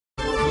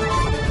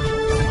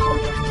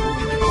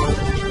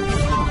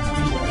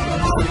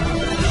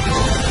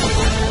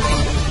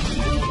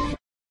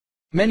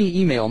Many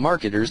email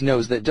marketers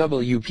knows that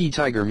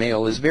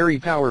TigerMail is very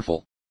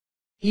powerful,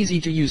 easy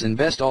to use and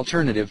best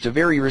alternative to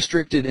very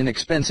restricted and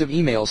expensive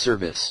email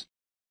service.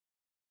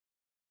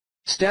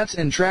 Stats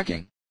and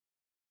tracking.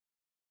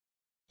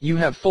 You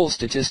have full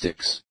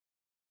statistics.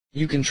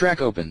 You can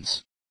track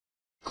opens,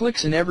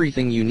 clicks and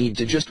everything you need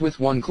to just with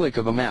one click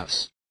of a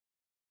mouse.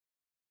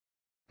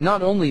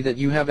 Not only that,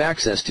 you have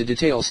access to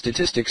detailed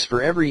statistics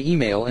for every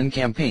email and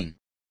campaign,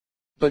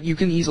 but you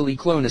can easily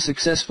clone a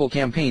successful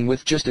campaign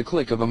with just a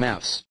click of a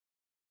mouse.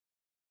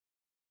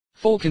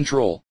 Full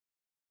control.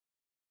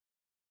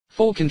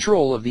 Full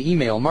control of the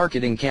email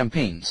marketing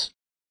campaigns.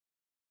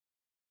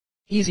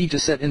 Easy to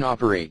set and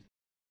operate.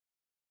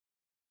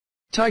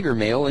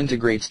 TigerMail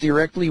integrates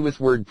directly with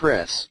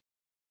WordPress.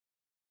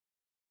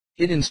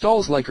 It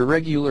installs like a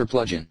regular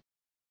plugin,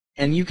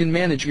 and you can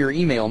manage your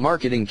email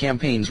marketing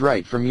campaigns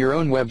right from your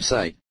own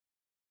website.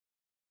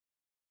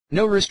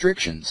 No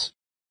restrictions.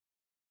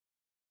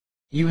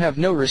 You have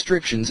no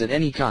restrictions at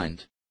any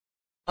kind.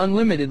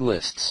 Unlimited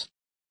lists,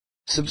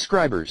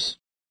 subscribers,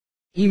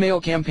 email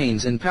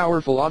campaigns and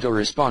powerful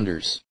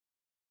autoresponders.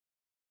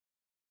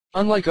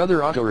 Unlike other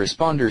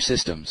autoresponder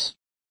systems,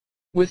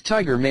 with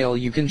TigerMail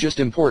you can just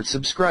import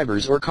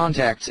subscribers or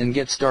contacts and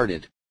get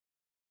started.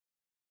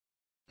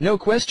 No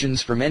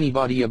questions from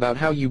anybody about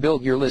how you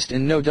built your list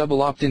and no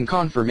double opt-in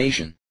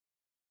confirmation.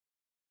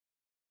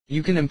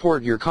 You can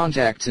import your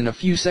contacts in a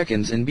few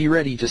seconds and be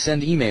ready to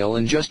send email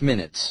in just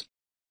minutes.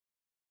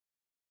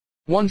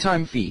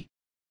 One-time fee.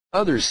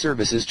 Others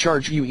services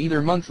charge you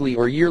either monthly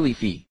or yearly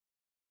fee.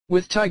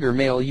 With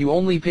TigerMail you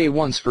only pay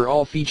once for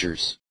all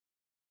features.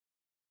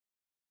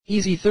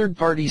 Easy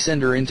third-party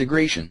sender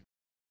integration.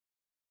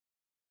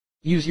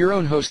 Use your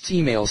own host's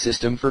email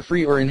system for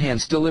free or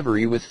enhanced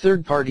delivery with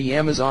third-party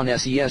Amazon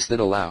SES that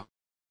allow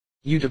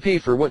you to pay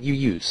for what you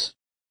use.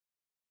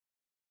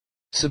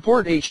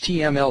 Support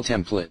HTML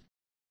template.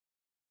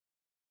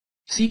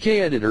 CK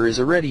Editor is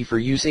a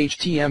ready-for-use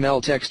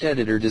HTML text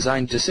editor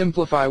designed to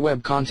simplify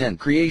web content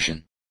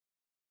creation.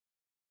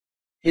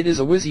 It is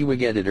a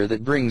WYSIWYG editor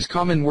that brings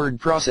common word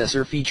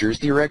processor features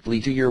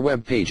directly to your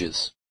web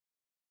pages.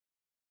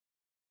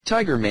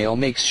 TigerMail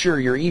makes sure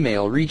your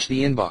email reach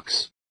the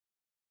inbox.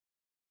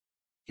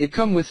 It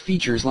comes with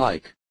features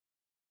like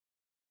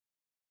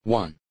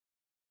 1.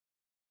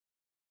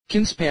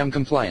 Can spam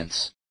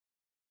compliance.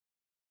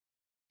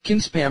 Can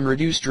spam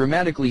reduce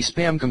dramatically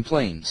spam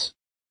complaints.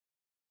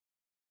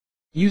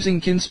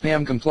 Using Can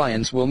spam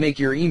compliance will make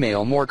your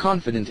email more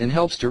confident and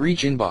helps to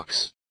reach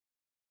inbox.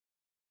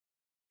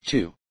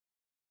 2.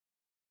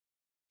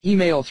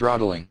 Email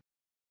throttling.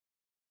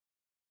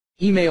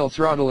 Email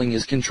throttling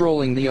is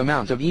controlling the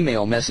amount of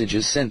email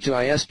messages sent to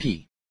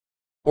ISP,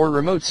 or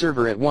remote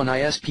server at one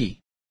ISP,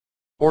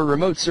 or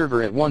remote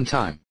server at one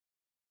time.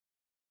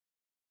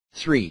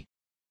 3.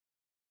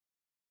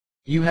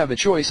 You have a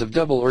choice of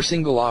double or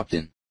single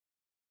opt-in.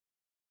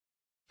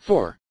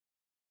 4.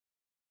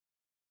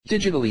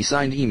 Digitally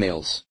signed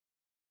emails.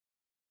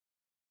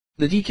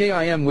 The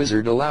DKIM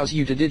wizard allows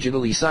you to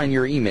digitally sign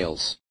your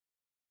emails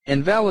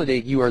and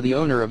validate you are the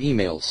owner of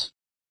emails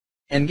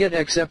and get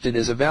accepted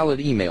as a valid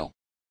email.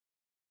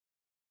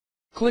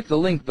 Click the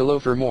link below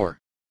for more.